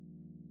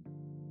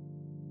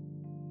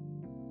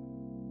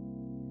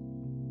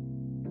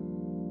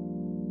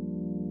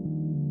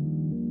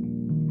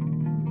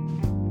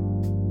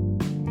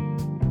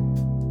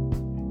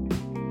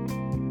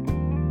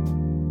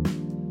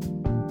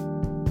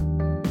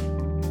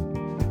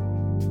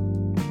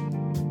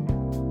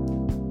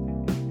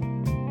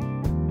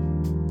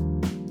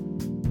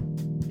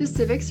The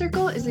Civic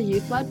Circle is a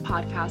youth-led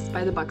podcast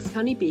by the Bucks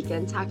County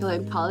Beacon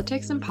tackling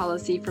politics and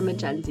policy from a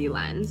Gen Z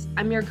lens.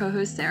 I'm your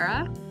co-host,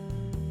 Sarah.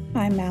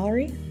 I'm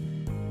Mallory.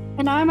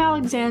 And I'm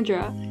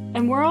Alexandra,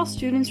 and we're all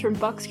students from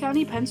Bucks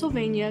County,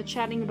 Pennsylvania,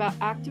 chatting about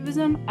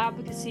activism,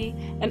 advocacy,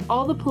 and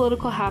all the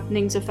political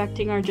happenings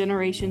affecting our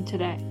generation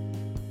today.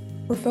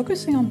 We're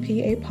focusing on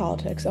PA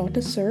politics and want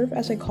to serve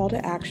as a call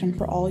to action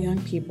for all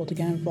young people to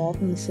get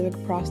involved in the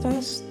civic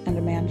process and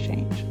demand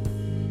change.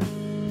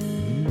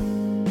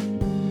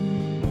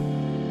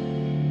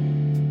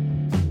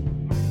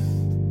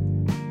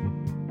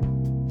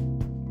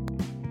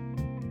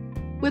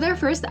 With our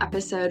first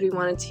episode, we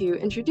wanted to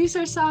introduce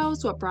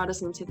ourselves, what brought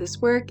us into this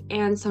work,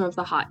 and some of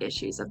the hot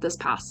issues of this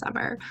past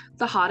summer.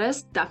 The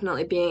hottest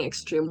definitely being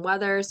extreme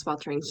weather,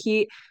 sweltering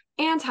heat,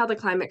 and how the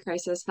climate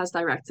crisis has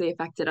directly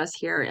affected us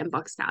here in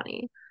Bucks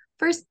County.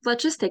 First,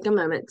 let's just take a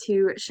moment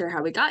to share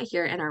how we got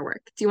here and our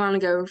work. Do you want to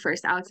go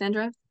first,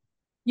 Alexandra?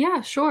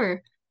 Yeah,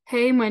 sure.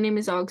 Hey, my name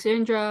is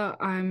Alexandra.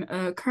 I'm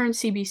a current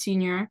CB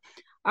senior.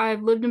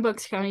 I've lived in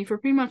Bucks County for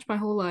pretty much my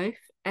whole life,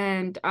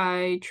 and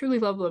I truly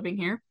love living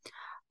here.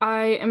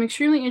 I am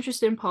extremely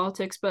interested in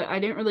politics, but I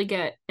didn't really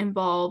get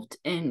involved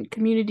in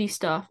community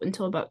stuff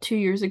until about 2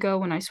 years ago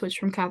when I switched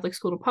from Catholic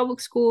school to public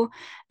school,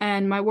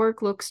 and my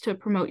work looks to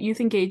promote youth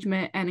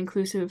engagement and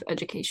inclusive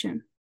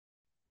education.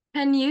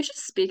 Can you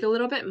just speak a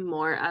little bit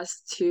more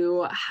as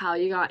to how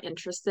you got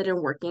interested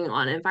in working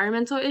on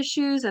environmental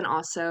issues and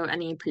also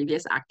any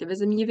previous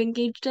activism you've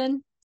engaged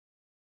in?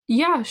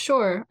 Yeah,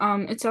 sure.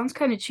 It sounds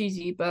kind of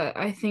cheesy, but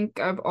I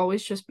think I've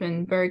always just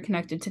been very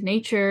connected to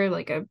nature.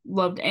 Like I've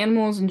loved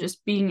animals and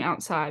just being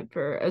outside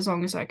for as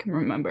long as I can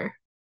remember.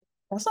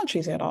 That's not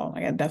cheesy at all.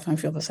 Like, I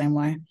definitely feel the same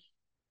way.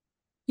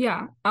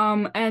 Yeah.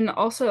 And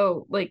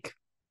also like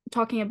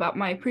talking about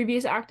my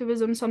previous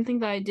activism, something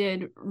that I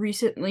did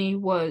recently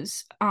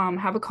was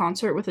have a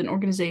concert with an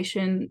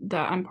organization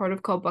that I'm part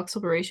of called Bucks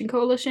Liberation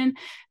Coalition.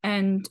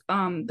 And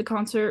the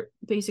concert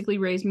basically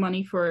raised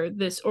money for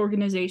this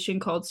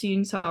organization called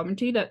Seeing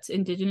Sovereignty that's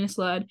Indigenous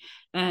led,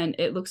 and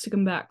it looks to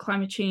combat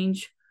climate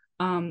change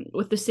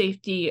with the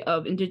safety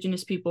of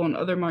Indigenous people and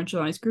other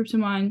marginalized groups in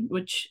mind,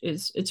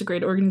 it's a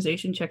great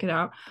organization. Check it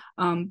out.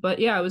 But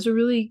yeah, it was a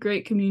really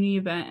great community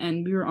event,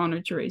 and we were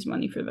honored to raise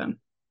money for them.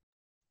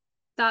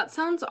 That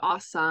sounds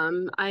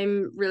awesome.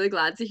 I'm really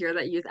glad to hear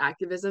that youth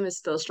activism is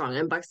still strong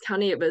in Bucks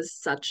County. It was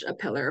such a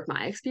pillar of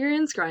my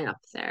experience growing up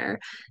there.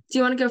 Do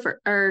you want to go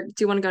or do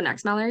you want to go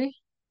next, Mallory?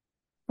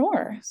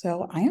 Sure.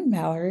 So I am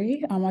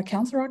Mallory. I'm a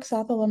Council Rock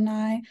South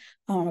alumni.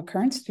 I'm a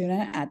current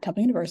student at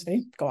Temple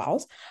University. Go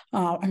Owls.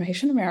 I'm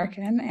Haitian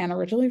American and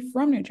originally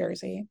from New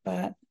Jersey,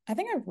 but I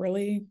think I've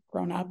really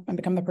grown up and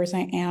become the person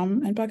I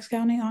am in Bucks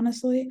County,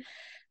 honestly.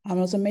 It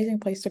was an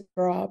amazing place to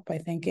grow up. I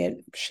think it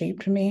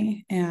shaped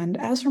me. And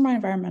as for my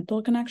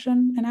environmental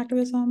connection and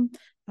activism,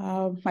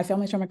 my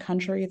family's from a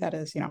country that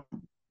is,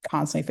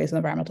 constantly facing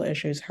environmental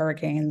issues,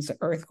 hurricanes,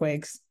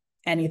 earthquakes,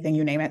 anything,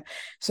 you name it.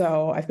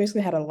 So I've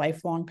basically had a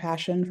lifelong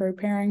passion for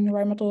repairing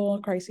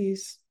environmental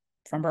crises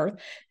from birth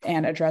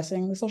and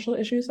addressing the social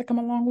issues that come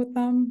along with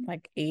them,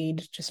 like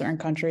aid to certain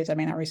countries that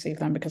may not receive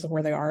them because of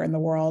where they are in the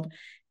world.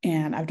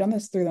 And I've done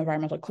this through the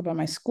environmental club at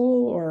my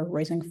school or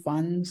raising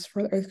funds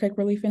for the earthquake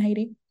relief in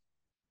Haiti.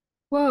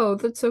 Whoa,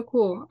 that's so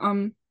cool.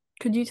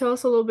 Could you tell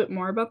us a little bit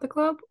more about the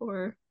club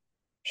or?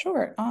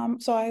 Sure.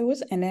 So I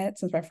was in it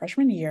since my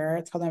freshman year.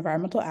 It's called the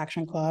Environmental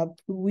Action Club.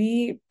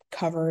 We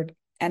covered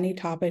any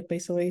topic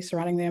basically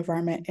surrounding the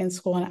environment in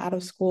school and out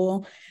of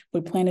school.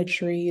 We planted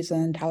trees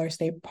in Tyler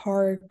State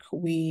Park.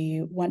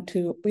 We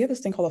have this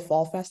thing called the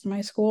Fall Fest in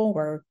my school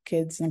where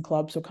kids and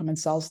clubs will come and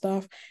sell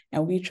stuff.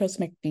 And we chose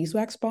to make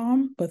beeswax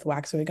balm with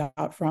wax that we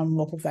got from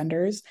local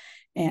vendors.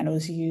 And it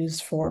was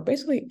used for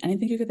basically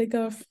anything you could think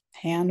of,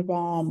 hand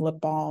balm, lip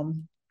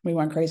balm. We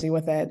went crazy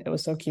with it. It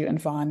was so cute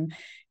and fun.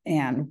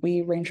 And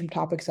we range from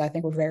topics that I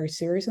think were very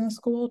serious in the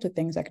school to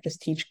things that could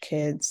just teach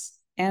kids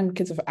and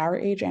kids of our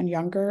age and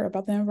younger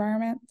about the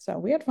environment. So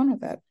we had fun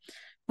with it.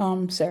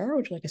 Sarah,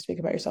 would you like to speak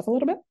about yourself a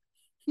little bit?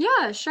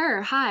 Yeah,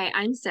 sure. Hi,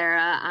 I'm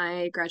Sarah.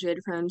 I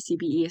graduated from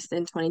CB East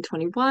in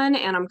 2021,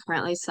 and I'm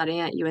currently studying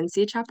at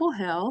UNC Chapel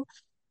Hill.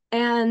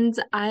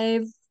 And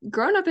I've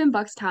grown up in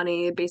Bucks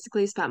County,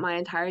 basically spent my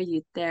entire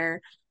youth there.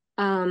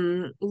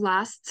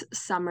 Last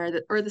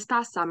summer, or this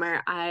past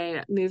summer,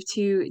 I moved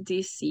to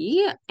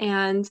DC,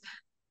 and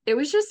it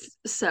was just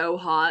so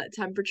hot.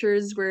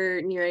 Temperatures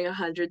were nearing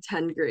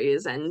 110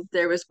 degrees, and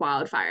there was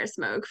wildfire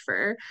smoke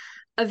for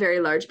a very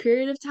large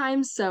period of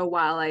time. So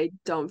while I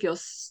don't feel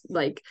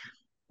like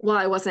while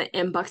I wasn't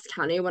in Bucks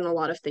County when a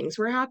lot of things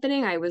were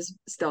happening, I was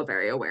still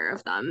very aware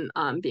of them,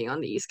 being on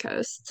the East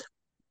Coast.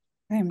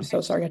 I'm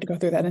so sorry you had to go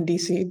through that in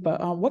DC,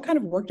 but what kind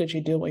of work did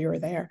you do while you were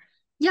there?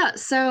 Yeah,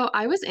 so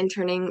I was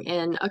interning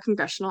in a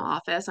congressional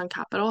office on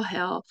Capitol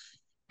Hill.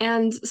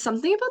 And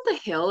something about the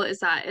Hill is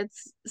that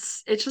it's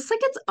just like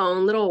its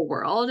own little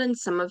world, and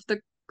some of the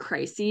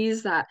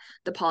crises that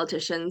the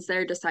politicians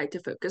there decide to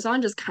focus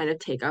on just kind of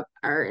take up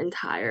our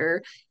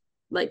entire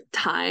like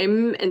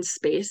time and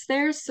space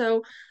there.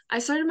 So I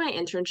started my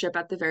internship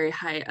at the very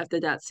height of the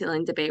debt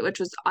ceiling debate, which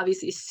was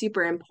obviously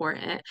super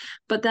important.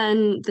 But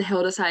then the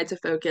Hill decided to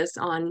focus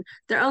on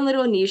their own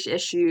little niche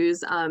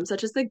issues,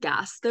 such as the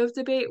gas stove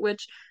debate,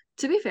 which,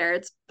 to be fair,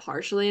 it's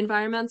partially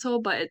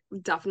environmental, but it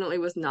definitely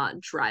was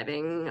not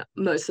driving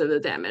most of the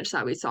damage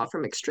that we saw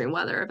from extreme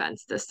weather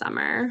events this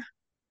summer.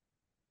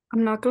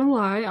 I'm not gonna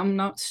lie, I'm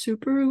not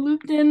super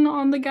looped in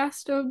on the gas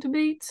stove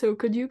debate, so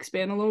could you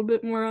expand a little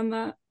bit more on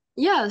that?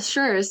 Yeah,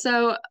 sure.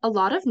 So a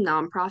lot of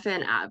nonprofit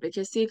and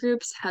advocacy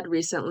groups had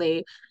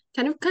recently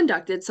kind of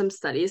conducted some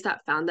studies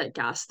that found that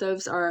gas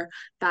stoves are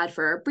bad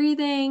for our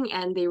breathing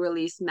and they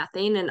release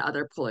methane and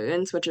other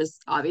pollutants, which is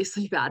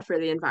obviously bad for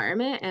the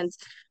environment. And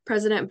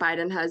President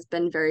Biden has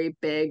been very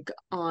big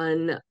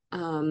on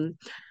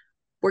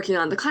working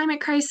on the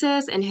climate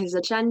crisis and his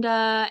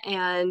agenda.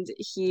 And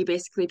he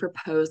basically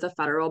proposed a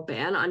federal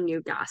ban on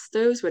new gas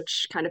stoves,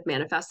 which kind of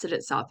manifested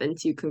itself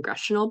into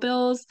congressional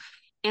bills.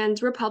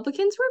 And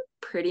Republicans were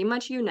pretty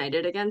much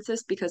united against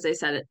this because they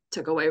said it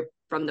took away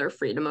from their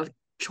freedom of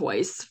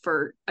choice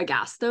for a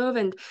gas stove.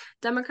 And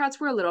Democrats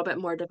were a little bit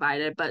more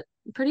divided, but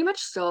pretty much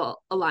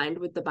still aligned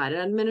with the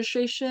Biden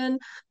administration.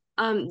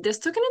 This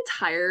took an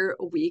entire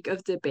week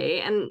of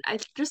debate, and I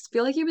just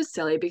feel like it was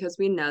silly because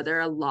we know there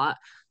are a lot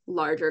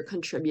larger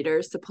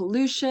contributors to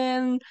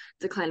pollution,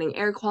 declining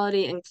air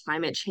quality, and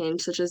climate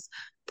change, such as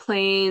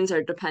planes,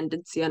 our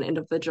dependency on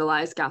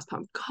individualized gas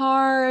pump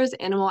cars,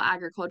 animal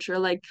agriculture.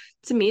 Like,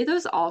 to me,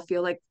 those all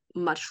feel like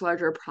much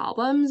larger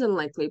problems and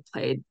likely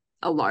played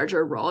a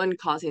larger role in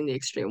causing the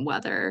extreme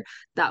weather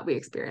that we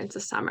experienced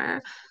this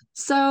summer.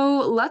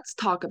 So let's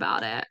talk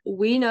about it.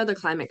 We know the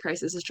climate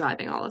crisis is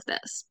driving all of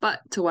this, but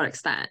to what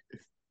extent?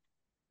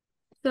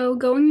 So,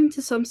 going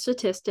into some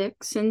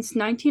statistics, since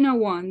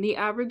 1901, the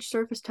average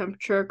surface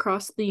temperature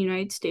across the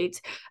United States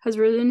has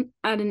risen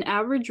at an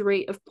average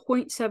rate of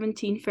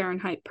 0.17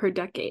 Fahrenheit per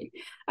decade.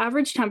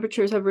 Average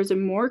temperatures have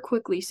risen more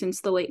quickly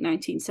since the late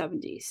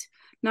 1970s.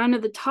 9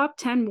 of the top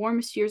 10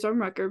 warmest years on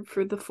record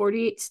for the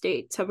 48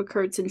 states have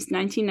occurred since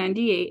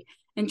 1998,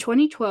 and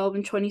 2012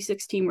 and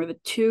 2016 were the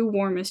 2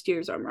 warmest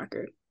years on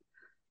record.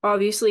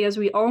 Obviously, as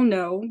we all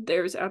know,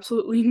 there's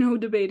absolutely no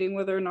debating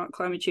whether or not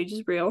climate change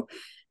is real,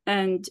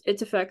 and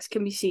its effects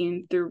can be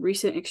seen through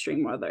recent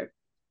extreme weather.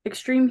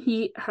 Extreme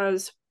heat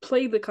has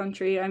plagued the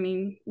country. I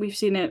mean, we've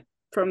seen it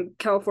from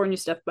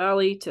California's Death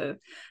Valley to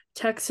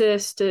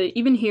Texas to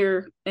even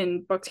here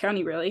in Bucks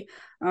County, really.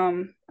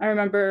 I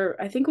remember,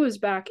 I think it was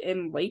back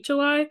in late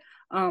July,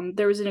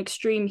 there was an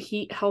extreme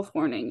heat health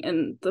warning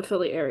in the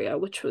Philly area,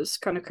 which was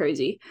kind of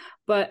crazy.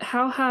 But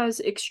how has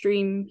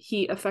extreme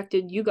heat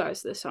affected you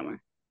guys this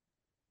summer?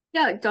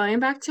 Yeah, going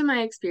back to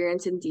my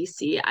experience in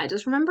DC, I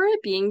just remember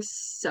it being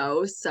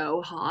so,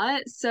 so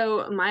hot.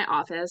 So my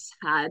office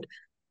had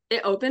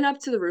it opened up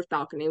to the roof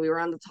balcony. We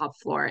were on the top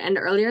floor. And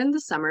earlier in the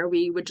summer,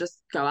 we would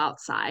just go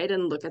outside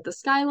and look at the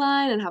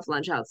skyline and have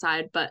lunch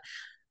outside. But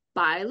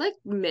by like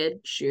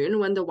mid-June,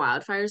 when the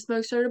wildfire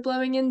smoke started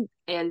blowing in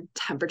and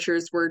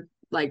temperatures were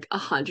like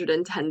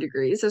 110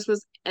 degrees, this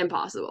was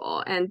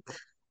impossible. And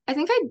I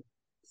think I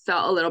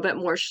felt a little bit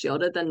more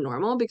shielded than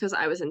normal because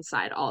I was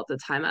inside all the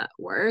time at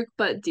work,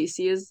 but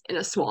DC is in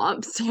a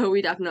swamp, so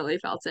we definitely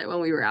felt it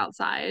when we were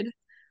outside.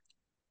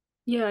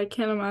 Yeah, I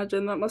can't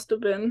imagine. That must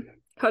have been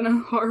kind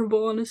of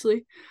horrible,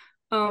 honestly.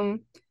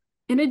 Um,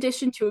 in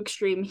addition to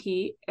extreme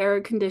heat,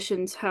 arid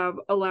conditions have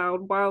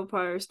allowed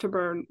wildfires to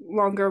burn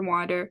longer and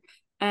wider.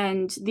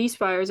 And these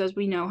fires, as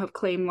we know, have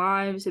claimed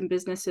lives and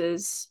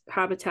businesses,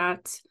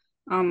 habitats.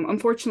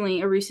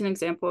 Unfortunately, a recent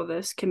example of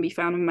this can be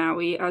found in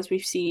Maui, as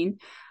we've seen.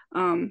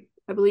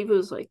 I believe it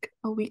was like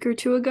a week or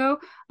two ago.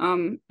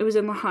 It was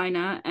in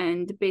Lahaina,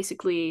 and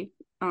basically,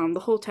 the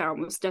whole town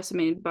was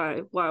decimated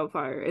by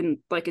wildfire in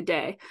like a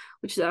day,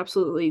 which is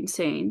absolutely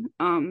insane.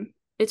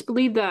 It's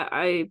believed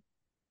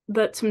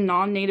that some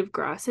non-native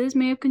grasses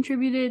may have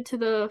contributed to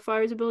the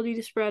fire's ability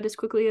to spread as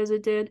quickly as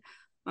it did,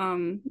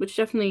 which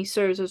definitely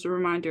serves as a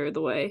reminder of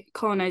the way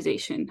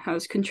colonization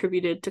has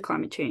contributed to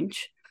climate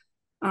change.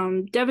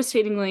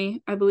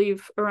 Devastatingly, I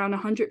believe around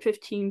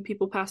 115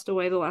 people passed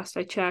away the last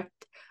I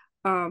checked.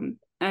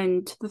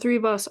 And the three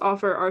of us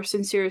offer our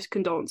sincerest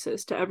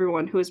condolences to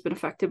everyone who has been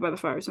affected by the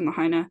fires in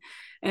Lahaina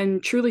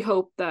and truly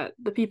hope that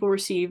the people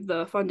receive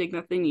the funding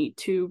that they need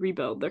to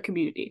rebuild their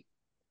community.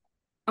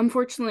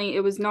 Unfortunately,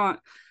 it was not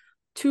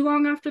too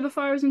long after the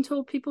fires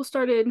until people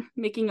started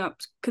making up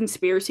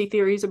conspiracy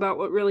theories about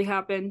what really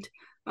happened.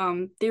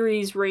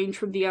 Theories range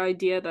from the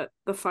idea that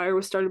the fire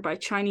was started by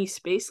Chinese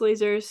space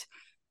lasers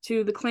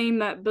to the claim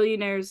that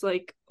billionaires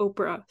like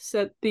Oprah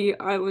set the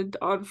island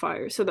on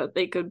fire so that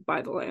they could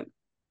buy the land.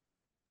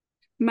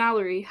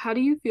 Mallory, how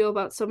do you feel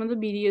about some of the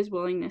media's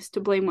willingness to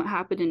blame what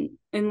happened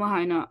in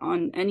Lahaina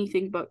on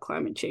anything but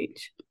climate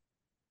change?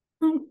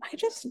 I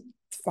just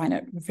find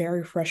it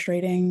very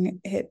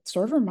frustrating. It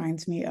sort of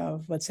reminds me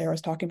of what Sarah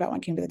was talking about when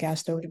it came to the gas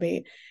stove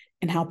debate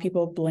and how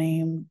people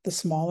blame the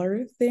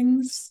smaller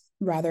things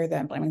rather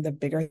than blaming the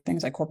bigger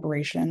things like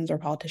corporations or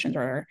politicians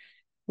or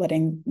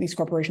letting these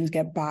corporations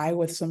get by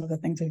with some of the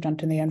things they've done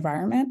to the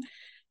environment.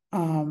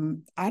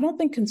 I don't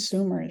think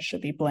consumers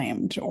should be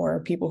blamed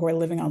or people who are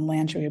living on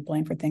land should be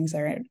blamed for things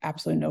they're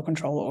absolutely no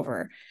control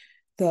over.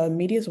 The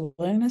media's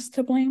willingness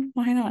to blame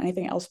Lahaina on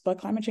anything else but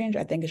climate change,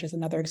 I think, is just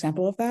another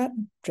example of that.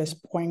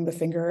 Just pointing the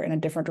finger in a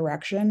different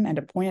direction and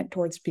to point it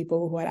towards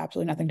people who had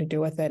absolutely nothing to do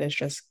with it is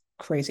just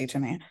crazy to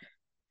me.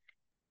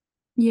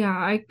 Yeah,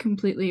 I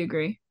completely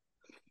agree.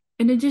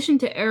 In addition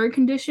to arid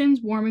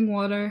conditions, warming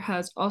water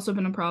has also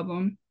been a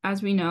problem.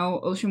 As we know,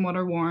 ocean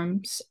water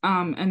warms,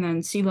 and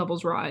then sea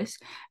levels rise,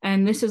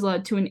 and this has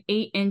led to an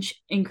 8-inch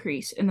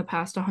increase in the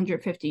past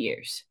 150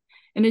 years.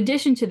 In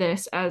addition to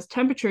this, as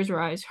temperatures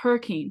rise,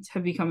 hurricanes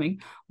have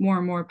becoming more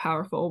and more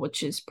powerful,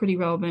 which is pretty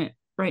relevant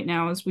right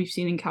now, as we've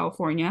seen in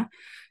California.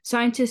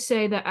 Scientists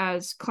say that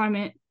as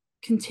climate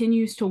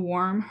continues to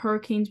warm,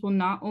 hurricanes will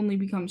not only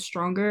become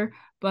stronger,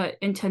 but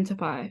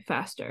intensify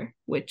faster,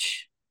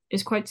 which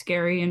is quite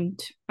scary. And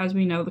as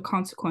we know, the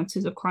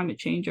consequences of climate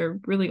change are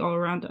really all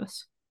around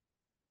us.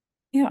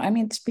 Yeah, I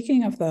mean,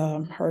 speaking of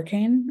the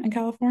hurricane in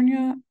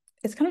California,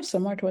 it's kind of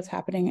similar to what's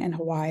happening in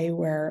Hawaii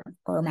where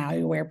or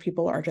Maui, where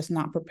people are just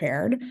not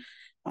prepared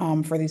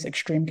for these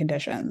extreme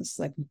conditions.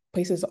 Like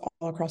places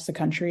all across the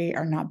country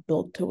are not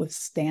built to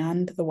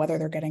withstand the weather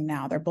they're getting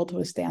now. They're built to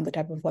withstand the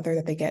type of weather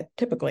that they get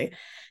typically.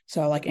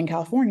 So, like in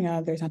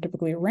California, there's not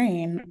typically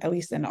rain, at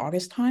least in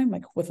August time,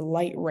 like with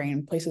light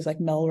rain, places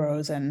like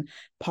Melrose and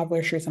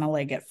popular streets in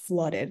LA get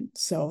flooded.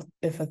 So,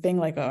 if a thing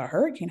like a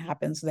hurricane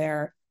happens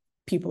there,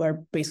 people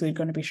are basically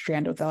going to be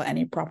stranded without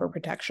any proper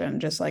protection,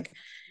 just like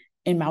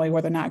in Maui,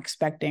 where they're not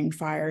expecting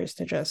fires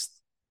to just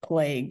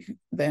plague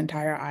the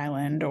entire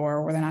island,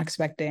 or where they're not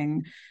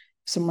expecting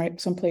some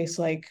place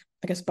like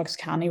I guess Bucks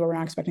County, where we're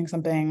not expecting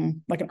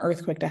something like an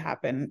earthquake to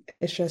happen.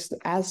 It's just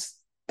as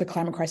the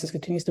climate crisis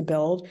continues to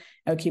build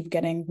and we keep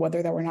getting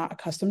weather that we're not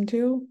accustomed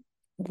to,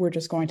 we're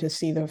just going to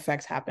see the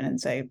effects happen in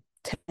say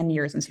 10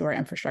 years and see what our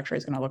infrastructure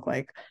is going to look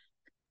like.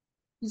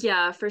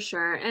 Yeah, for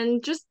sure.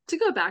 And just to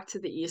go back to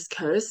the East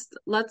Coast,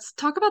 let's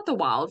talk about the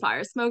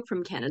wildfire smoke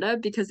from Canada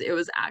because it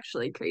was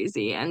actually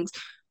crazy. And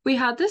we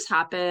had this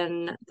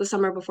happen the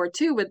summer before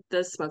too with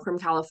the smoke from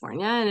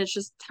California. And it's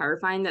just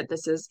terrifying that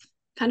this is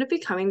kind of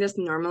becoming this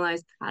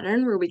normalized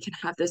pattern where we can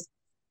have this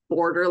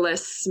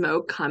borderless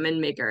smoke come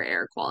and make our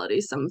air quality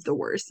some of the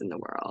worst in the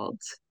world.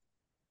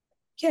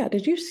 Yeah,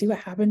 did you see what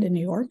happened in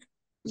New York?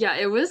 Yeah,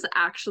 it was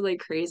actually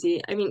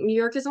crazy. I mean, New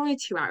York is only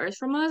 2 hours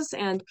from us,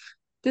 and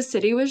the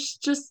city was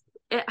just,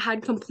 it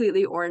had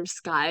completely orange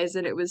skies,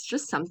 and it was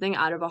just something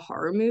out of a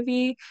horror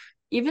movie.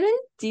 Even in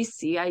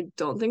DC, I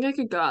don't think I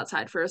could go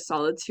outside for a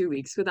solid 2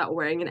 weeks without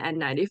wearing an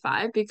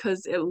N95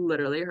 because it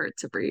literally hurt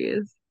to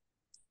breathe.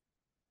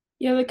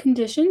 Yeah, the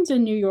conditions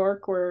in New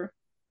York were,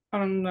 I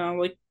don't know,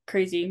 like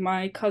crazy.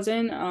 My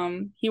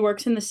cousin, he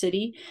works in the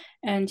city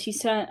and he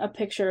sent a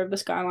picture of the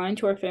skyline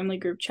to our family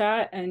group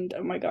chat and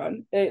oh my God,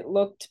 it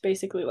looked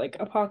basically like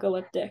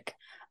apocalyptic.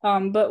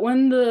 But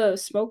when the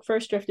smoke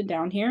first drifted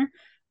down here,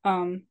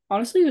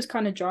 honestly, it was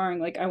kind of jarring.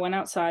 Like I went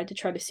outside to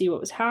try to see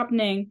what was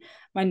happening.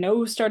 My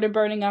nose started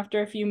burning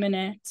after a few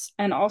minutes,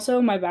 and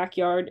also my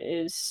backyard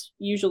is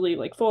usually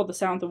like full of the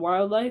sounds of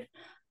wildlife.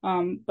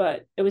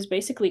 But it was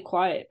basically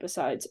quiet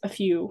besides a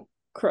few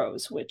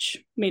crows, which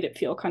made it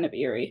feel kind of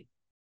eerie.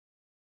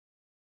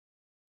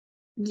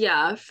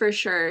 Yeah, for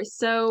sure.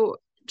 So,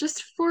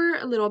 just for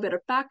a little bit of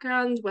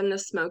background, when the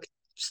smoke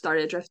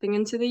started drifting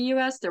into the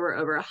US, there were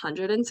over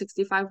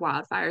 165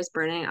 wildfires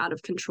burning out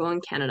of control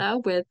in Canada,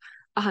 with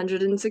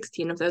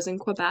 116 of those in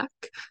Quebec.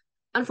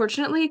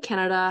 Unfortunately,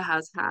 Canada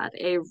has had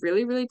a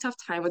really, really tough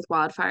time with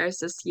wildfires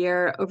this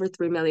year. Over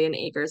 3 million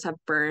acres have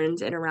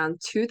burned in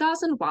around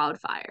 2,000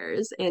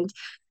 wildfires. And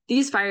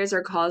these fires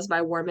are caused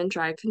by warm and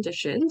dry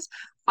conditions.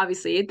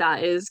 Obviously,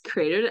 that is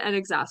created and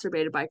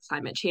exacerbated by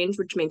climate change,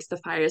 which makes the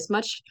fires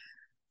much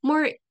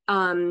more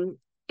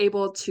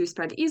able to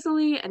spread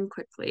easily and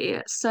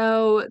quickly.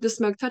 So the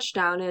smoke touched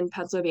down in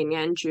Pennsylvania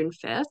on June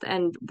 5th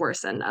and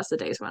worsened as the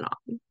days went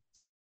on.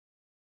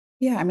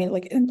 Yeah, I mean,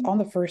 on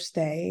the first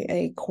day,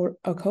 a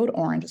code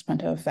orange was put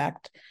into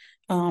effect.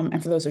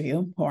 And for those of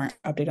you who aren't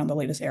updated on the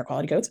latest air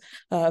quality codes,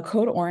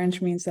 code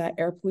orange means that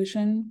air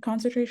pollution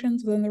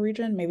concentrations within the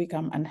region may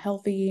become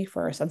unhealthy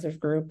for sensitive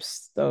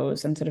groups.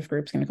 Those sensitive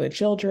groups can include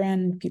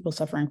children, people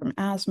suffering from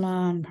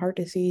asthma, heart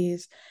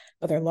disease,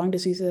 other lung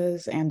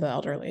diseases, and the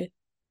elderly.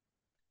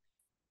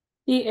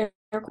 The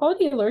air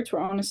quality alerts were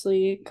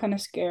honestly kind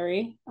of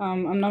scary.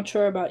 I'm not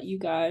sure about you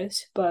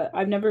guys, but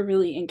I've never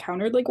really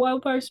encountered like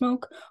wildfire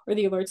smoke or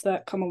the alerts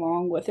that come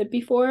along with it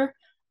before.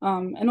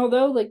 And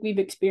although like we've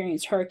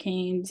experienced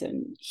hurricanes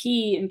and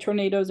heat and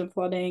tornadoes and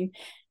flooding,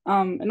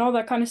 and all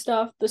that kind of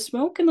stuff, the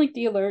smoke and like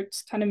the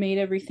alerts kind of made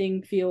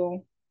everything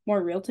feel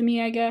more real to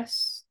me, I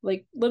guess.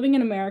 Like living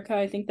in America,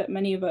 I think that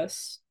many of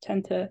us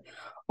tend to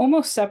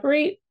almost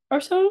separate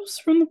ourselves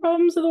from the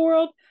problems of the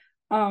world.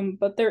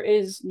 But there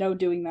is no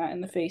doing that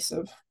in the face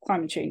of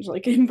climate change.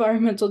 Like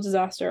environmental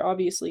disaster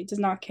obviously does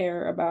not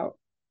care about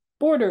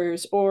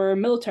borders or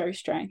military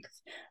strength.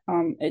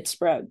 It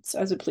spreads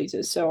as it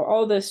pleases. So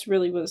all this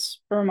really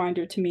was a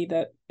reminder to me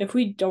that if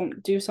we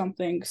don't do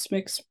something,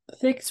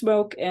 thick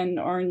smoke and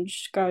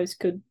orange skies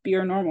could be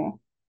our normal.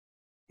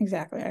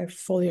 Exactly. I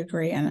fully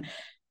agree. And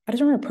I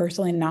just remember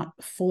personally not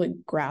fully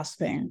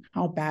grasping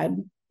how bad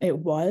it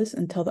was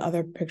until the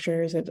other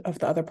pictures of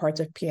the other parts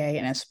of PA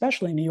and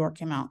especially New York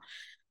came out.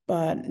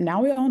 But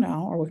now we all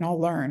know, or we can all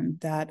learn,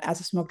 that as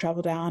the smoke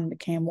traveled down and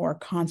became more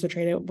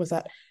concentrated, was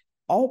that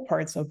all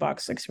parts of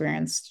Bucks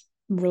experienced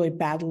really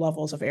bad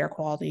levels of air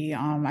quality.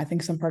 I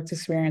think some parts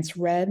experienced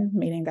red,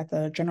 meaning that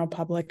the general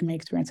public may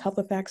experience health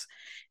effects,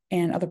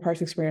 and other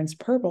parts experienced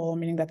purple,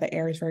 meaning that the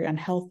air is very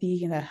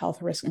unhealthy and that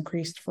health risk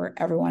increased for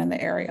everyone in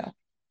the area.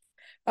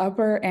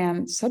 Upper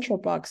and central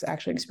Bucks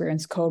actually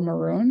experienced code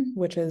maroon,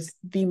 which is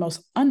the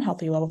most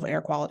unhealthy level of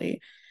air quality.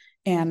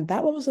 And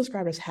that level is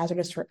described as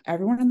hazardous for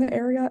everyone in the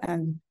area,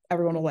 and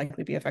everyone will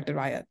likely be affected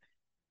by it.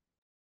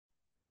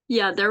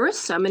 Yeah, there were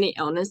so many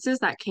illnesses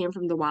that came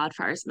from the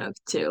wildfire smoke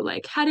too,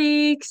 like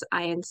headaches,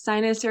 eye and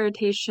sinus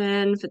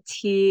irritation,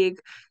 fatigue,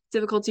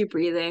 difficulty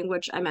breathing,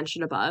 which I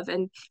mentioned above,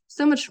 and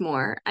so much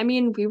more. I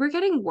mean, we were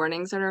getting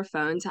warnings on our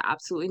phone to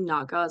absolutely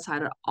not go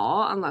outside at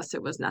all unless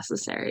it was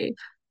necessary.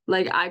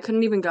 Like, I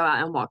couldn't even go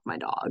out and walk my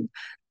dog.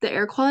 The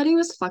air quality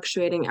was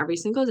fluctuating every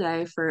single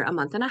day for a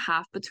month and a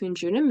half between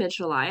June and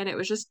mid-July, and it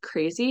was just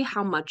crazy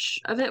how much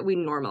of it we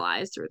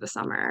normalized through the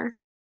summer.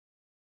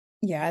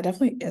 Yeah, it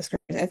definitely is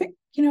crazy. I think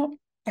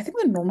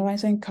the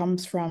normalizing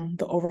comes from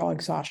the overall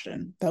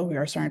exhaustion that we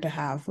are starting to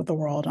have with the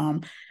world.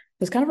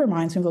 This kind of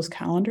reminds me of those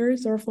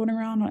calendars that were floating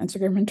around on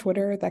Instagram and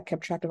Twitter that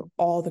kept track of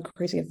all the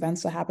crazy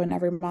events that happen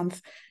every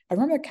month. I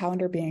remember the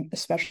calendar being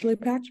especially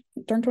packed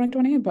during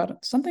 2020,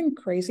 but something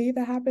crazy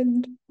that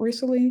happened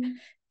recently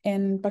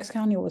in Bucks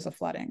County was the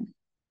flooding.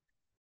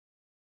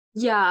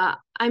 Yeah,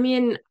 I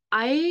mean,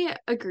 I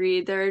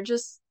agree. They're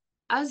just,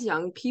 as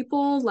young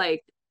people,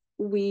 like,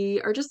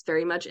 we are just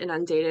very much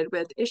inundated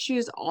with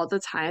issues all the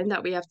time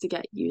that we have to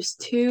get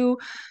used to,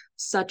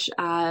 such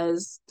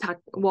as,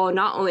 well,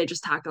 not only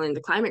just tackling the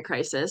climate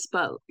crisis,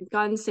 but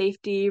gun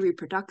safety,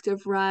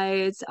 reproductive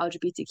rights,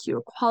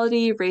 LGBTQ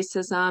equality,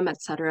 racism,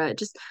 etc.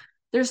 Just,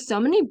 there's so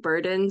many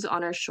burdens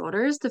on our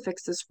shoulders to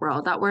fix this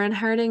world that we're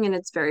inheriting, and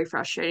it's very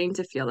frustrating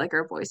to feel like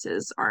our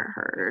voices aren't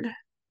heard.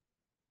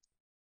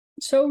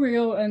 So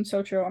real and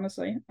so true,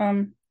 honestly.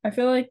 I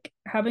feel like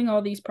having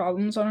all these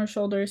problems on our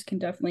shoulders can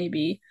definitely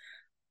be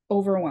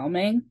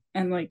overwhelming,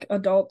 and like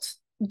adults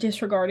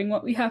disregarding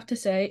what we have to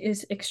say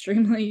is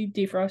extremely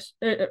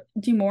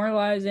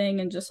demoralizing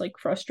and just like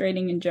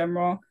frustrating in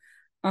general.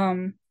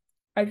 Um,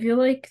 I feel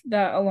like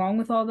that along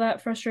with all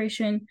that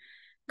frustration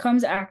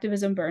comes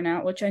activism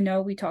burnout, which I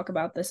know we talk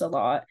about this a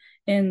lot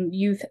in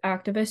youth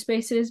activist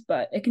spaces,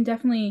 but it can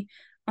definitely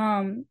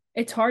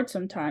it's hard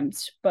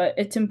sometimes, but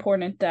it's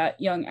important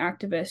that young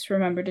activists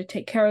remember to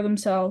take care of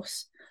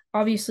themselves.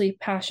 Obviously,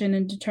 passion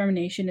and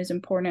determination is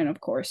important, of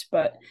course,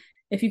 but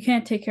if you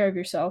can't take care of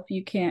yourself,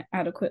 you can't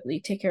adequately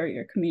take care of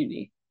your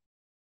community.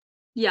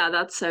 Yeah,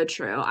 that's so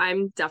true.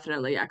 I'm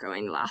definitely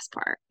echoing the last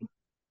part.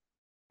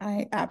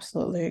 I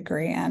absolutely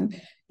agree.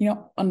 And,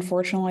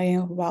 unfortunately,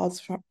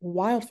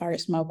 wildfire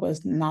smoke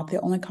was not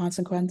the only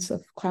consequence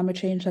of climate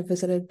change that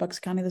visited Bucks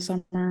County this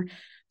summer.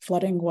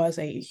 Flooding was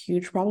a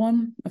huge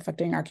problem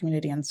affecting our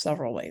community in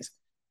several ways.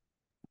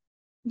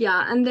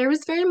 Yeah, and there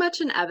was very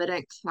much an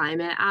evident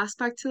climate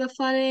aspect to the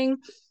flooding.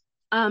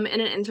 In an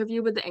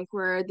interview with the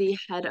Inquirer, the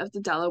head of the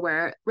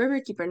Delaware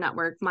Riverkeeper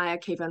Network, Maya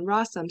Caven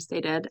Rossum,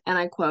 stated, and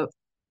I quote,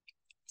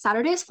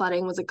 Saturday's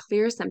flooding was a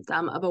clear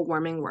symptom of a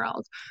warming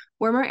world.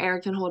 Warmer air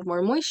can hold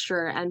more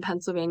moisture, and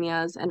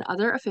Pennsylvania's and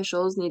other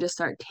officials need to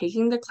start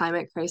taking the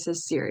climate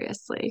crisis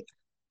seriously.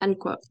 End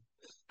quote.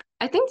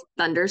 I think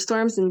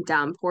thunderstorms and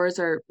downpours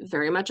are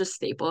very much a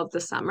staple of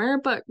the summer,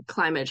 but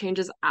climate change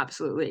is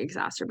absolutely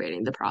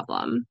exacerbating the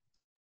problem.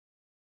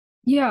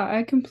 Yeah,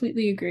 I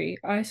completely agree.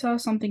 I saw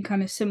something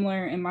kind of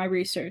similar in my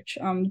research.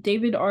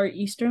 David R.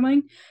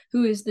 Easterling,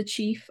 who is the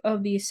chief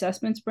of the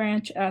assessments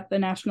branch at the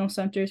National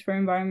Centers for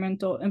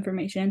Environmental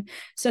Information,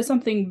 said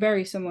something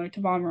very similar to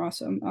Von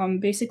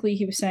Rossum. Basically,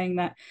 he was saying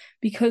that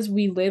because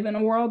we live in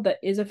a world that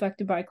is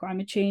affected by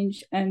climate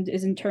change and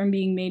is in turn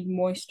being made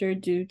moister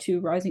due to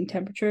rising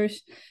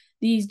temperatures,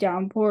 these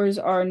downpours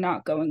are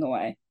not going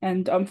away.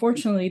 And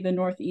unfortunately, the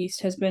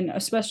Northeast has been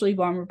especially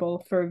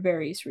vulnerable for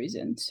various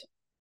reasons.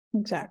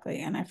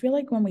 Exactly. And I feel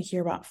like when we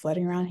hear about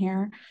flooding around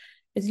here,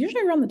 it's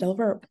usually around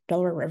the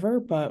Delaware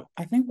River, but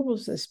I think what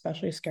was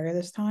especially scary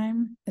this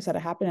time is that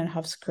it happened in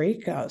Huffs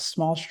Creek, a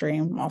small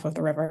stream off of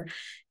the river.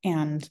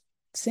 And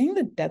seeing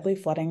the deadly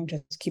flooding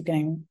just keep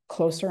getting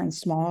closer and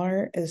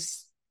smaller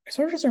is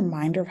sort of just a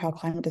reminder of how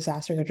climate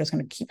disasters are just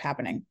going to keep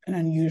happening in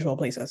unusual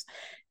places,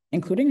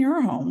 including near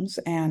our homes.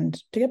 And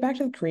to get back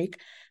to the creek,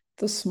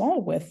 the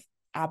small width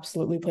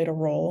absolutely played a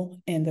role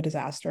in the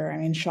disaster. I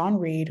mean, Sean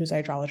Reed, who's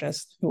a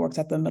hydrologist who works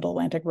at the Middle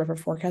Atlantic River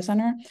Forecast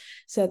Center,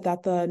 said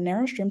that the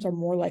narrow streams are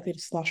more likely to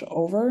slosh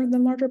over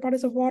than larger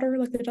bodies of water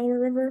like the Delaware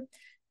River.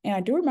 And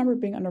I do remember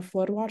being under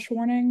flood watch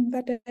warning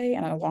that day,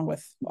 and along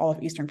with all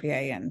of Eastern PA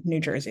and New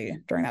Jersey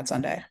during that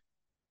Sunday.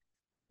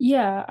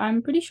 Yeah,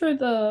 I'm pretty sure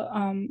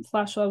the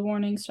flash flood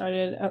warning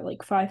started at like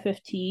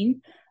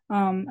 5:15.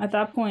 At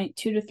that point,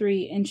 2 to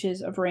 3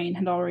 inches of rain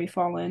had already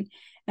fallen,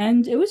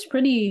 and it was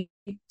pretty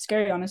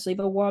scary, honestly.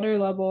 The water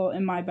level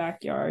in my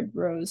backyard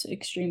rose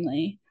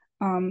extremely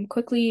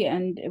quickly,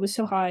 and it was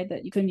so high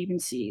that you couldn't even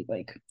see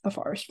like the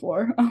forest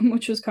floor,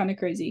 which was kind of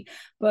crazy.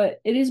 But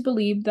it is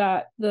believed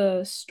that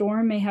the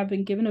storm may have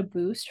been given a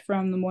boost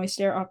from the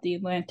moist air off the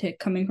Atlantic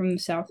coming from the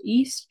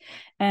southeast.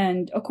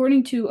 And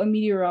according to a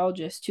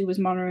meteorologist who was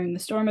monitoring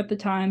the storm at the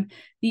time,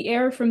 the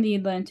air from the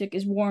Atlantic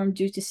is warm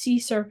due to sea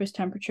surface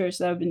temperatures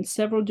that have been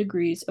several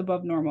degrees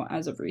above normal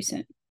as of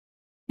recent.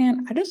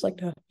 And I just like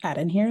to add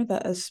in here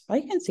that a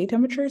spike in sea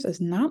temperatures is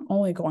not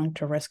only going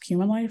to risk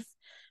human life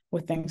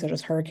with things such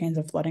as hurricanes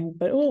and flooding,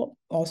 but it will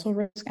also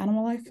risk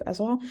animal life as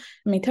well.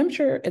 I mean,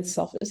 temperature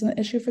itself isn't an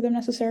issue for them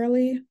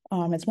necessarily.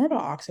 It's more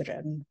about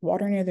oxygen.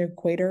 Water near the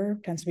equator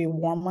tends to be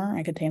warmer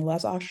and contain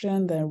less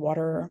oxygen than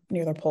water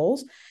near the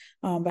poles.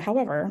 But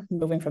however,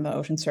 moving from the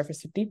ocean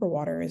surface to deeper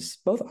waters,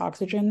 both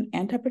oxygen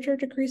and temperature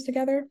decrease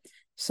together.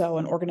 So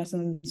an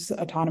organism's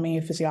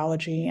autonomy,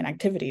 physiology, and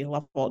activity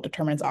level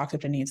determines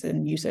oxygen needs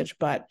and usage.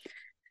 But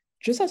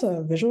just as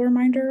a visual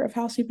reminder of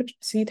how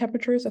sea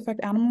temperatures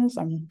affect animals,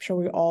 I'm sure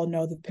we all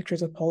know the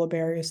pictures of polar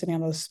bears sitting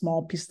on those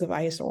small pieces of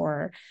ice,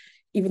 or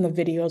even the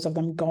videos of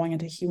them going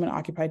into human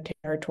occupied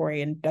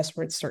territory in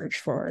desperate search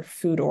for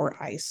food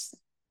or ice.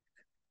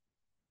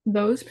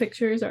 Those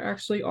pictures are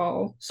actually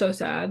all so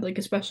sad, like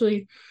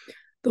especially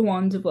the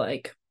ones of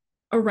like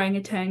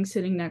orangutan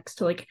sitting next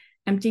to like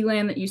empty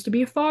land that used to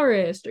be a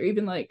forest, or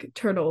even like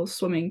turtles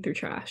swimming through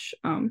trash.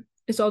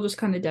 It's all just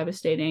kind of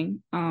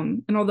devastating.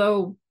 And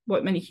although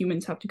what many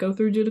humans have to go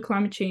through due to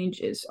climate change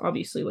is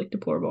obviously like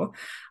deplorable,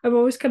 I've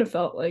always kind of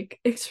felt like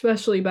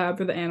especially bad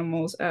for the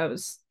animals,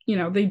 as you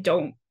know, they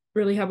don't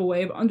really have a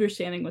way of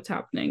understanding what's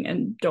happening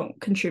and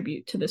don't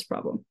contribute to this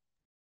problem.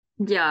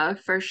 Yeah,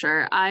 for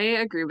sure. I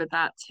agree with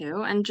that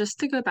too. And just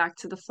to go back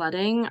to the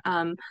flooding,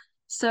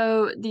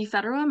 so the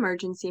Federal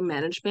Emergency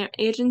Management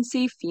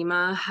Agency,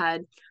 FEMA,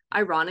 had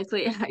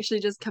ironically actually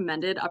just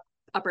commended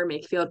Upper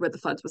Makefield where the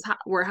floods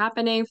were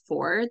happening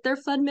for their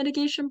flood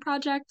mitigation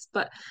projects,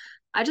 but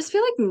I just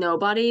feel like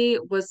nobody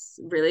was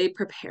really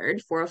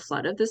prepared for a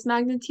flood of this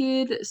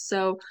magnitude.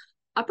 So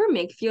Upper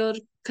Makefield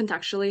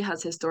contextually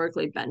has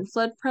historically been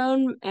flood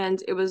prone,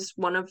 and it was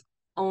one of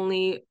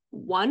only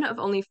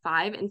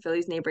five in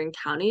Philly's neighboring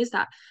counties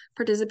that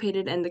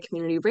participated in the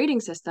Community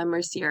Rating System,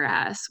 or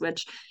CRS,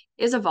 which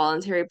is a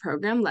voluntary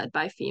program led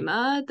by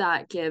FEMA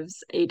that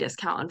gives a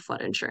discount on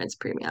flood insurance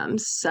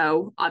premiums.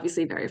 So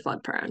obviously very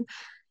flood prone.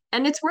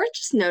 And it's worth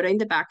just noting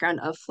the background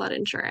of flood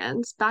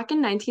insurance. Back in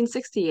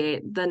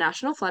 1968, the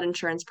National Flood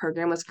Insurance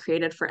Program was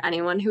created for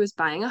anyone who was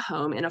buying a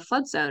home in a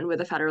flood zone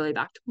with a federally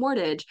backed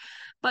mortgage.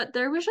 But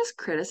there was just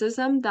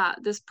criticism that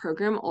this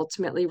program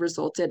ultimately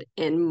resulted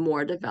in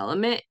more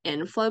development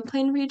in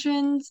floodplain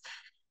regions.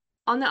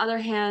 On the other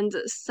hand,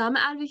 some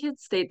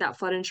advocates state that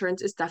flood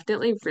insurance is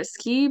definitely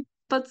risky,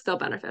 but still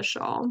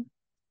beneficial.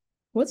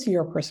 What's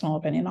your personal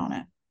opinion on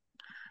it?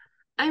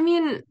 I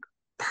mean,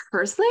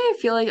 personally, I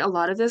feel like a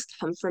lot of this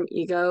comes from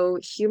ego.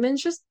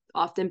 Humans just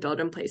often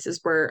build in places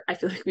where I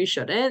feel like we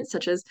shouldn't,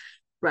 such as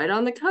right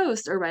on the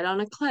coast or right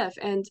on a cliff.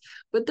 And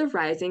with the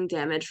rising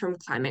damage from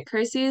climate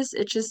crises,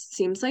 it just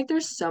seems like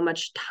there's so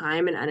much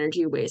time and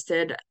energy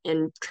wasted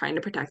in trying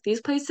to protect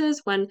these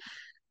places when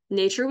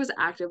nature was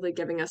actively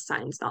giving us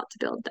signs not to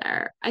build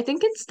there. I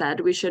think instead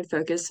we should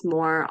focus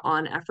more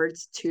on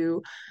efforts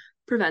to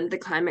prevent the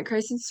climate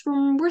crisis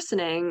from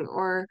worsening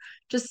or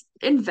just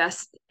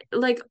invest.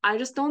 Like, I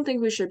just don't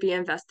think we should be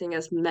investing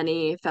as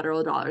many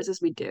federal dollars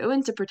as we do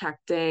into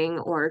protecting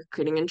or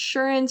creating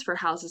insurance for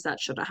houses that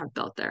shouldn't have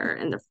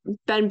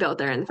been built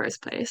there in the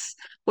first place.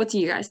 What do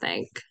you guys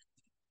think?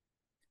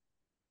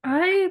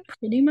 I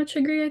pretty much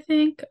agree, I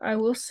think. I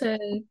will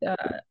say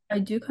that I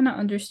do kind of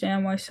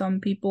understand why some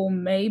people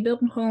may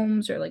build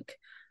homes or like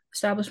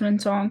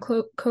establishments on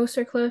coasts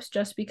or cliffs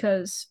just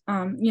because,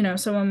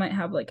 someone might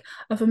have like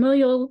a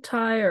familial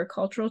tie or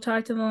cultural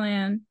tie to the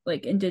land,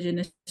 like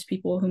indigenous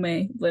people who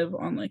may live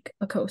on like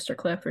a coast or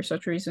cliff for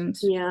such reasons.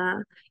 Yeah,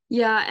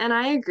 yeah, and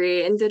I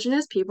agree.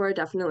 Indigenous people are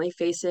definitely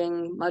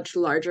facing much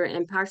larger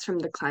impacts from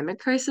the climate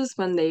crisis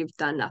when they've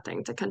done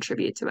nothing to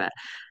contribute to it.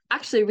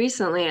 Actually,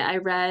 recently I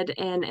read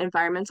an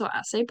environmental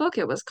essay book.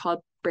 It was called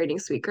Braiding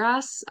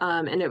Sweetgrass,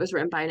 and it was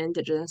written by an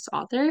Indigenous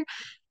author.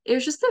 It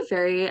was just a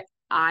very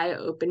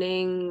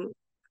eye-opening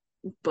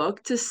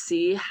book to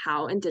see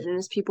how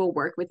Indigenous people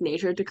work with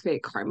nature to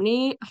create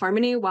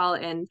harmony, while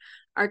in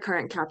our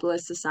current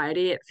capitalist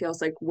society, it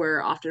feels like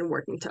we're often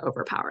working to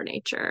overpower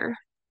nature.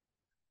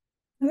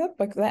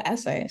 That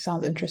essay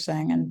sounds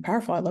interesting and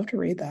powerful. I'd love to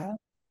read that.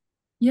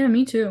 Yeah,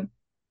 me too.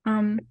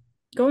 Um,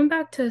 Going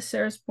back to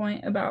Sarah's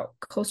point about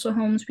coastal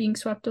homes being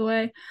swept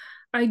away,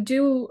 I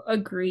do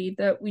agree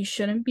that we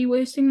shouldn't be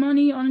wasting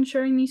money on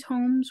insuring these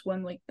homes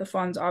when like the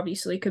funds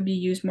obviously could be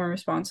used more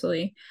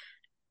responsibly.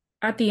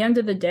 at the end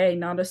of the day,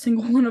 not a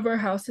single one of our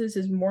houses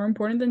is more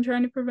important than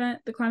trying to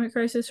prevent the climate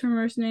crisis from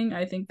worsening.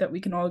 I think that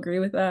we can all agree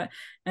with that.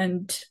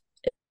 And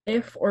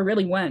if, or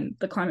really when,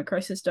 the climate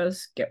crisis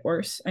does get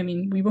worse, I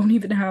mean, we won't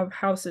even have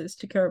houses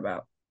to care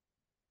about.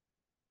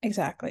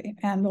 Exactly.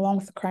 And along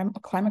with the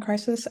climate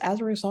crisis,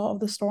 as a result of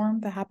the storm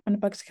that happened in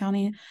Bucks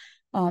County,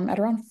 at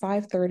around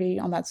 5:30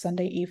 on that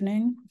Sunday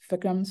evening,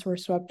 victims were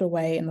swept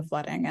away in the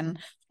flooding, and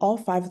all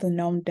five of the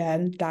known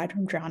dead died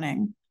from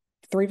drowning.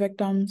 Three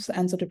victims,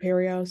 Enzo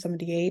DiPerio,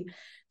 78,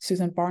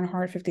 Susan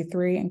Barnhart,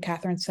 53, and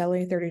Catherine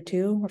Selly,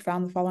 32, were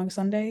found the following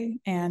Sunday,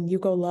 and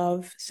Hugo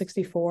Love,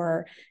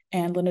 64,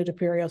 and Linda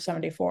DiPerio,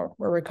 74,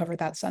 were recovered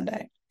that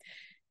Sunday.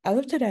 As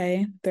of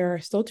today, there are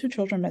still two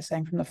children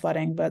missing from the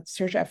flooding, but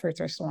search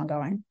efforts are still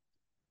ongoing.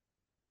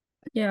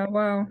 Yeah,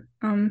 wow.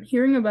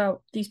 Hearing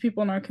about these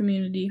people in our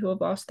community who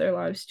have lost their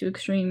lives to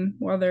extreme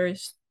weather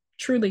is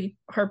truly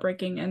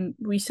heartbreaking, and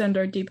we send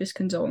our deepest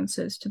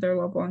condolences to their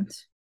loved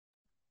ones.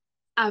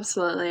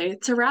 Absolutely.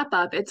 To wrap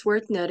up, it's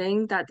worth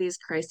noting that these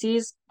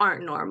crises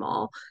aren't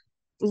normal.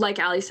 Like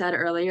Ali said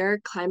earlier,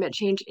 climate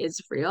change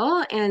is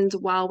real, and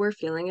while we're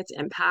feeling its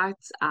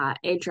impacts at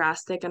a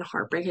drastic and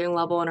heartbreaking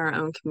level in our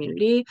own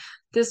community,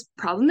 this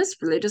problem is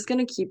really just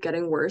going to keep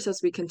getting worse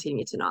as we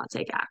continue to not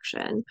take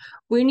action.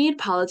 We need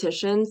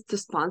politicians to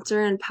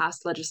sponsor and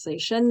pass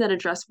legislation that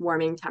address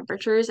warming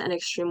temperatures and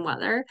extreme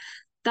weather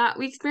that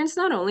we experienced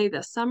not only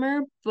this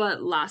summer,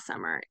 but last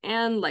summer,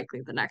 and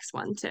likely the next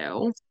one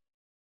too.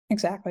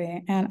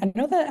 Exactly. And I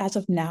know that as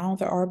of now,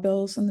 there are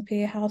bills in the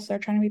PA House that are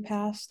trying to be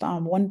passed,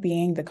 one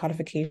being the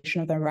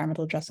codification of the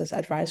Environmental Justice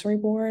Advisory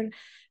Board.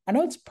 I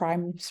know its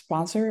prime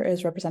sponsor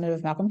is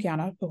Representative Malcolm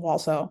Kiana, who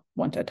also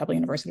went to Temple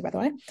University, by the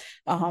way.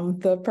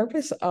 The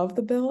purpose of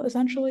the bill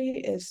essentially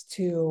is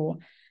to,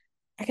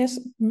 I guess,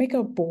 make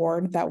a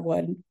board that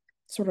would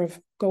sort of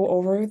go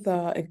over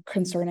the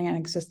concerning and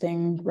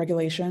existing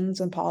regulations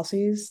and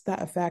policies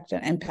that affect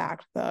and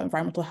impact the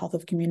environmental health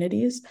of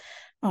communities.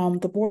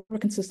 The board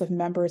would consist of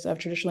members of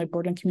traditionally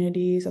burdened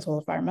communities, as well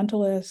as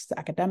environmentalists,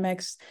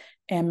 academics,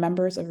 and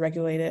members of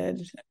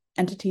regulated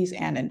entities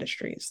and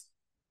industries.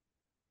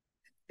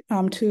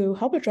 To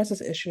help address this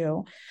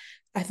issue,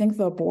 I think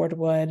the board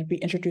would be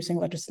introducing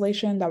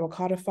legislation that will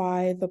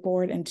codify the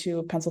board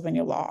into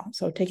Pennsylvania law.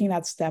 So taking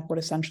that step would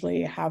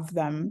essentially have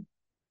them,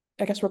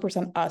 I guess,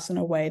 represent us in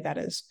a way that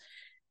is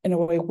in a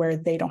way where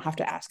they don't have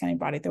to ask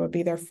anybody. They would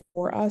be there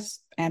for us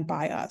and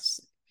by us.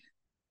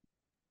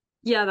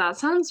 Yeah, that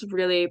sounds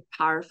really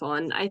powerful.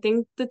 And I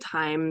think the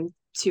time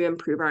to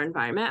improve our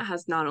environment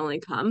has not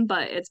only come,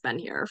 but it's been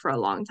here for a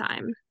long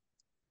time.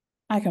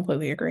 I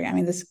completely agree. I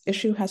mean, this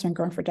issue has been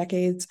growing for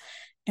decades,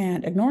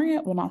 and ignoring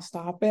it will not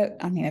stop it.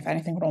 I mean, if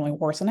anything, would only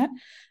worsen it.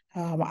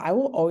 I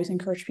will always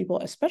encourage people,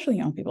 especially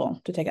young people,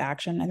 to take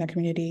action in their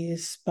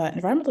communities, but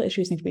environmental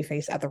issues need to be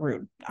faced at the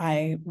root.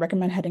 I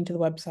recommend heading to the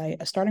website,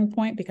 A Starting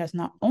Point, because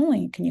not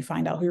only can you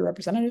find out who your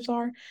representatives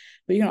are,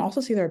 but you can also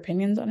see their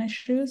opinions on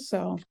issues.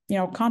 So,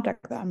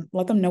 contact them,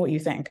 let them know what you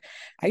think.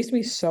 I used to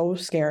be so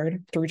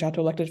scared to reach out to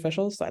elected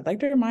officials. So I'd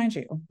like to remind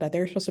you that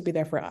they're supposed to be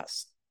there for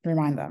us.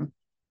 Remind them.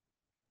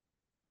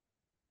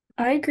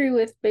 I agree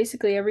with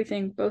basically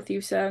everything both you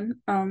said.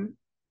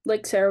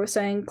 Like Sarah was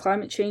saying,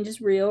 climate change is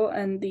real,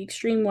 and the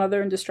extreme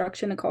weather and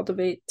destruction it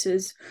cultivates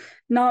is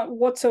not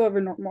whatsoever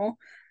normal.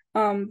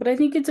 But I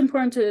think it's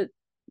important to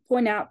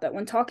point out that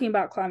when talking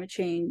about climate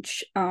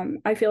change,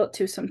 I feel it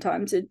too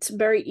sometimes. It's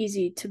very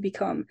easy to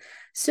become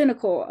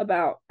cynical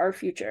about our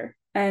future.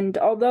 And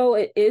although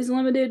it is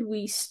limited,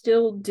 we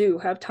still do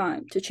have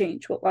time to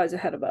change what lies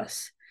ahead of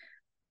us.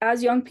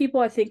 As young people,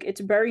 I think it's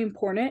very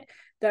important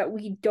that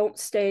we don't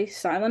stay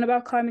silent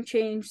about climate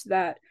change,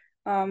 that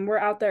we're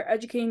out there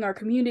educating our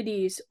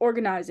communities,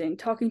 organizing,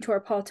 talking to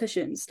our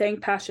politicians, staying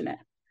passionate.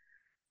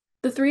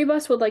 The three of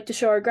us would like to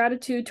show our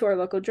gratitude to our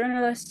local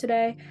journalists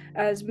today,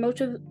 as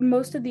most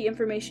of the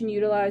information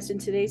utilized in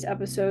today's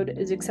episode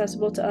is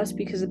accessible to us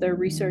because of their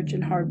research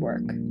and hard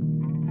work.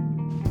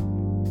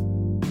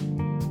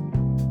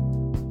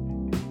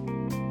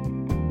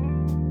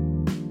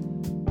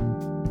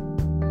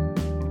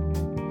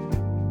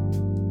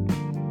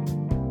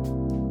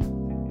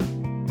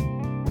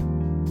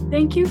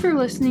 Thank you for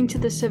listening to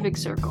The Civic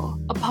Circle,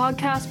 a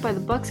podcast by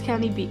the Bucks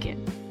County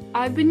Beacon.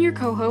 I've been your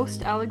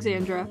co-host,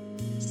 Alexandra,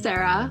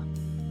 Sarah,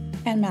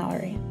 and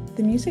Mallory.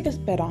 The music is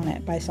Bet On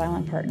It by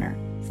Silent Partner.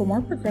 For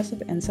more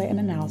progressive insight and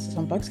analysis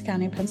on Bucks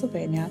County,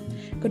 Pennsylvania,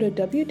 go to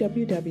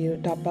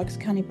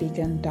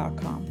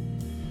www.buckscountybeacon.com.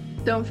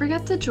 Don't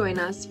forget to join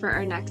us for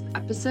our next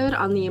episode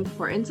on the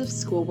importance of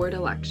school board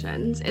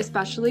elections,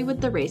 especially with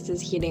the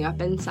races heating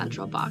up in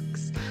Central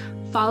Bucks.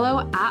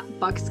 Follow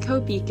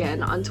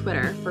 @BucksCoBeacon on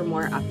Twitter for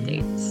more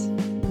updates.